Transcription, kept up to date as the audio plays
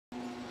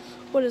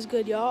What is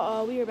good,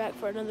 y'all? We are back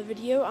for another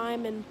video.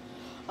 I'm in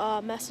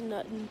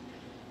Massanutten.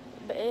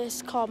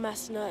 It's called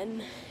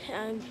Massanutten.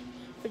 I'm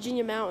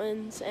Virginia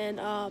Mountains, and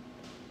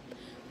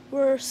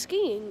we're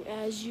skiing,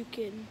 as you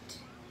can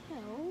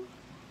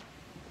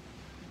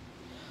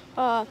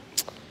tell.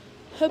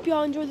 Hope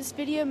y'all enjoyed this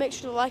video. Make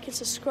sure to like and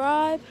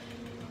subscribe.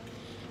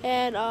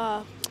 And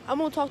I'm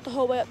gonna talk the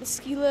whole way up the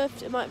ski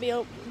lift. It might be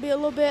a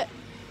little bit,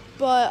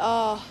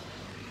 but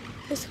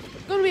it's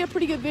gonna be a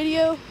pretty good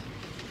video.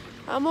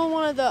 I'm on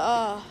one of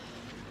the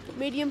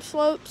medium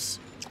slopes.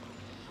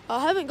 I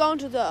haven't gone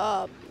to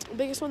the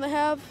biggest one they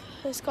have.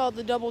 It's called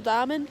the Double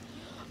Diamond.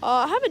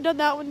 I haven't done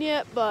that one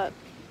yet, but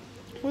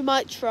we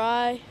might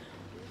try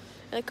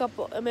in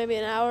maybe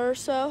an hour or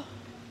so.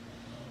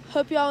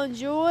 Hope y'all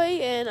enjoy,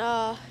 and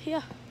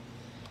yeah.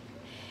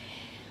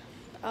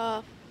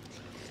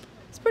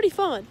 It's pretty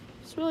fun.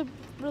 It's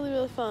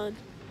really fun.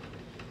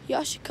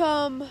 Y'all should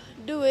come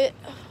do it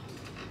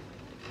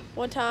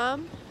one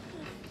time.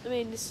 I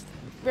mean, it's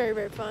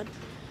very fun.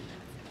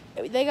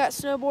 They got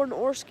snowboarding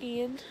or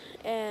skiing,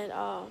 and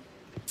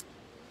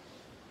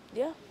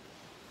yeah.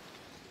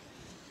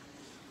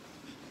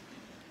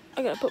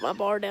 I gotta put my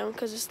bar down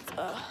because it's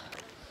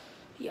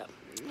yeah.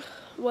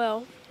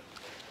 Well,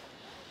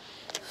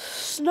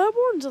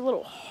 snowboarding's a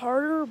little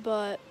harder,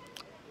 but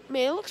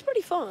man, it looks pretty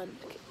fun.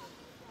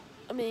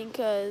 I mean,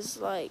 cause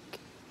like,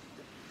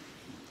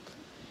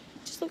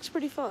 it just looks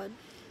pretty fun.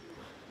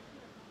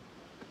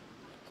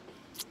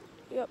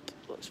 Yep,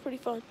 looks pretty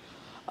fun.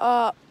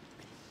 I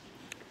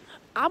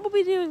will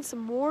be doing some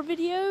more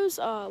videos,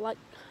 like,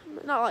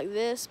 not like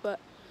this, but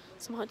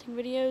some hunting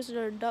videos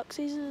during duck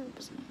season.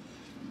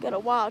 Got a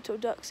while till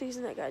duck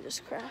season. That guy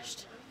just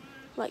crashed,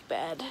 like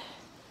bad.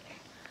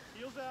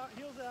 Heels out,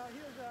 heels out,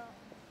 heels out.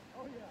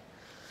 Oh yeah.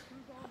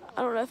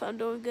 I don't know if I'm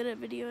doing good at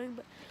videoing,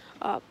 but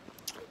I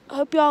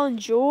hope y'all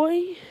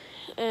enjoy.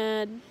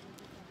 And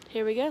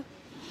here we go.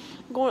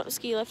 I'm going up the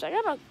ski lift. I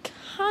got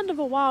kind of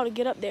a while to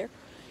get up there,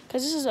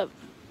 because this is a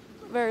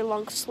very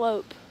long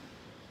slope.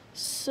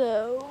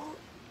 So,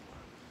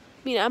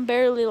 I mean, I'm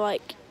barely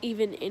like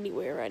even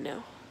anywhere right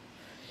now.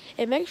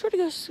 And make sure to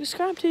go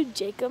subscribe to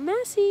Jacob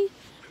Massey,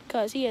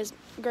 because he has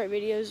great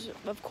videos,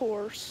 of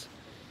course,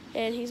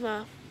 and he's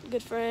my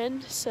good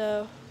friend.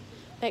 So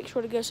make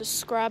sure to go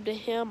subscribe to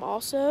him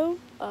also.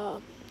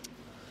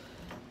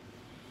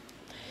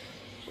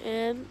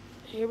 And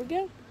here we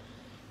go,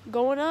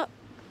 going up.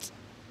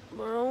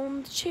 We're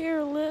on the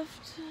chair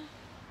lift.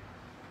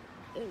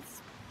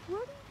 It's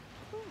pretty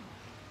cool.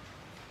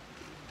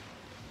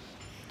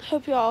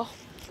 Hope y'all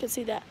can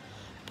see that,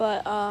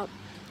 but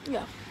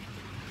yeah.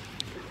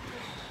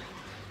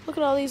 Look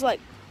at all these like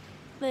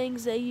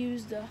things they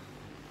use to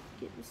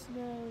get the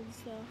snow and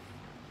stuff.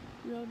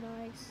 Real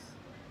nice.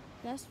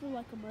 That's for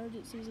like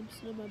emergencies and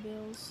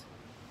snowmobiles.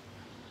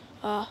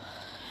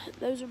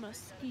 Those are my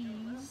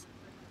skis.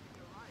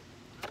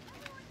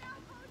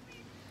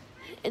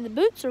 And the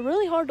boots are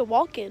really hard to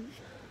walk in,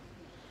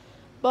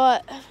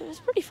 but it's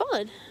pretty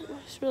fun.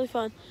 It's really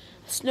fun.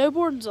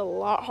 Snowboarding's a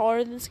lot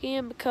harder than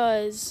skiing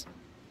because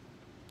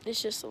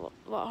it's just a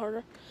lot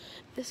harder.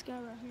 This guy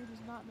right here does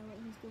not know what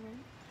he's doing.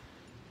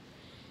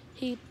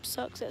 He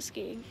sucks at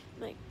skiing,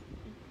 like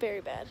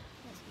very bad.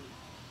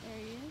 There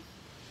he is.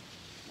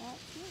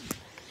 That's him.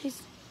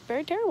 He's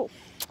very terrible.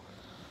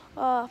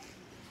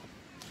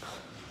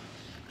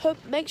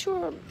 Make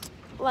sure,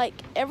 like,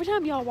 every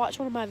time y'all watch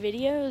one of my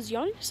videos,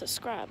 y'all need to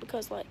subscribe,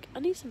 because like I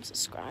need some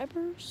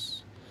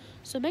subscribers.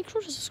 So make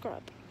sure to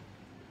subscribe.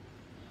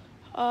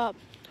 Hope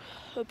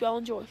y'all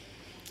enjoy.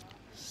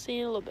 See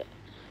you in a little bit.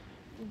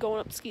 I'm going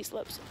up the ski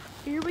slopes.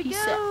 Here we go.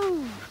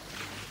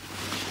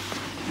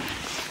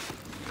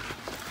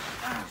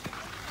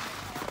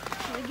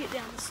 Trying to get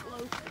down the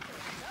slope.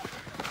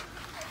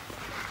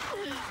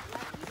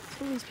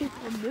 Some of these people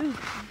will move.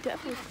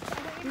 Definitely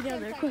be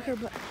down there quicker,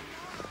 but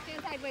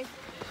stand sideways.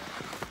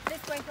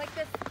 This way, like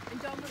this,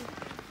 and don't move.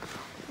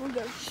 we'll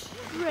go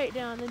straight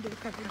down and do a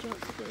couple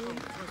jumps at the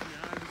end.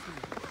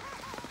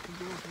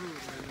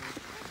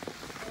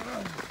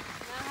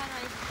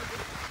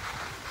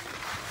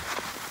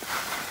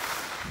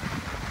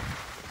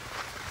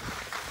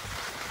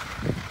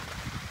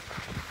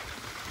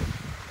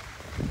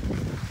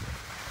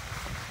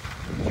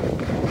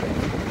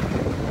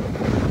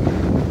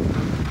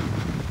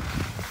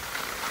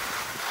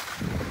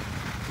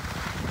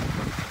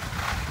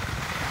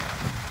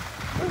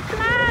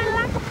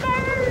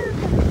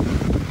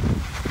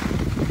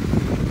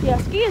 Yeah,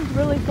 skiing's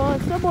really fun.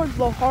 Snowboard's a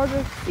little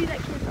harder. See, that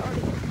kid's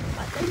already,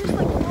 like, they just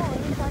like fall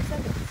every 5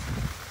 seconds.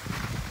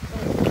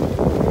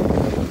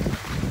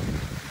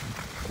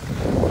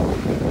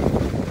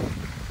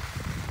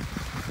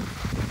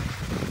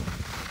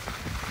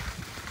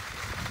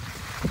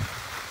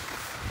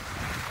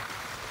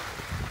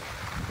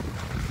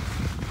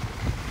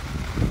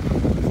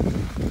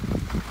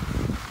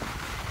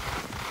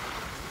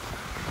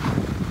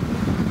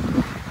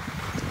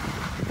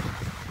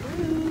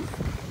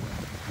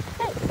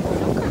 Hey,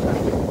 don't cut.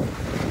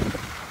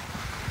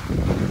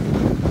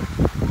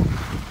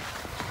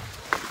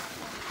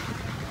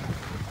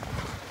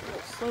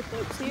 slow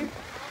folks here.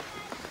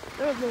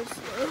 They're a little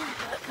slow.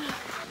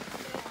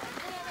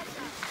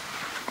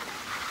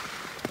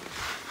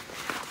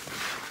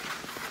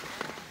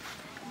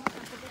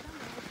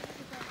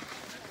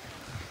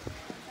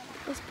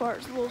 This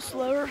part's a little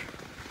slower.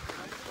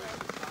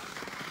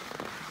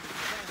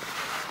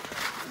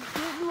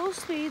 Getting a little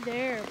speed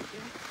there.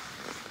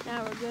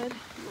 Now we're good.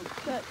 We'll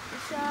cut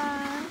the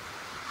side.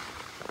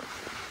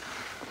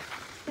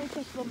 Maybe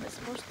take a little bit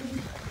more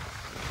speed.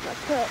 Now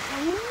cut.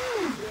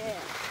 Yeah.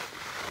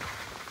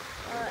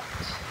 Alright.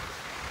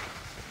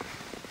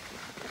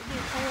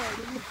 Get hard.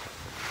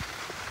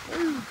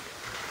 Ooh.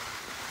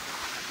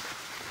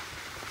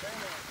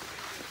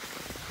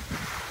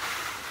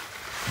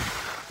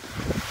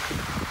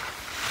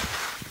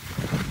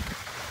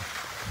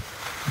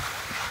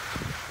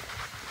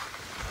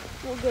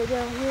 We'll go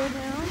down here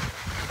now.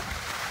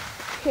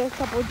 Okay, a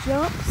couple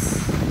jumps.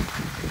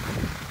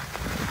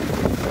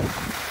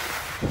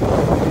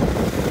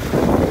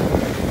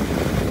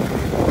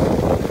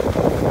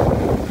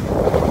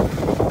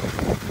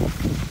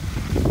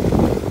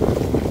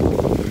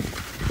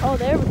 Oh,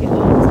 there we go.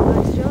 That's a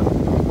nice jump.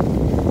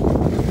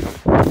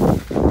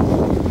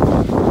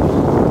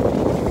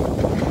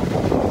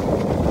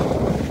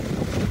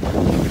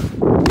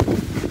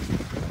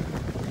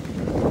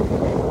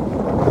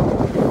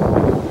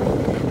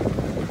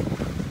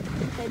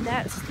 And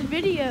that's the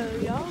video,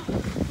 y'all.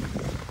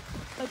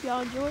 Hope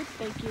y'all enjoyed.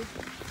 Thank you.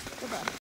 Goodbye.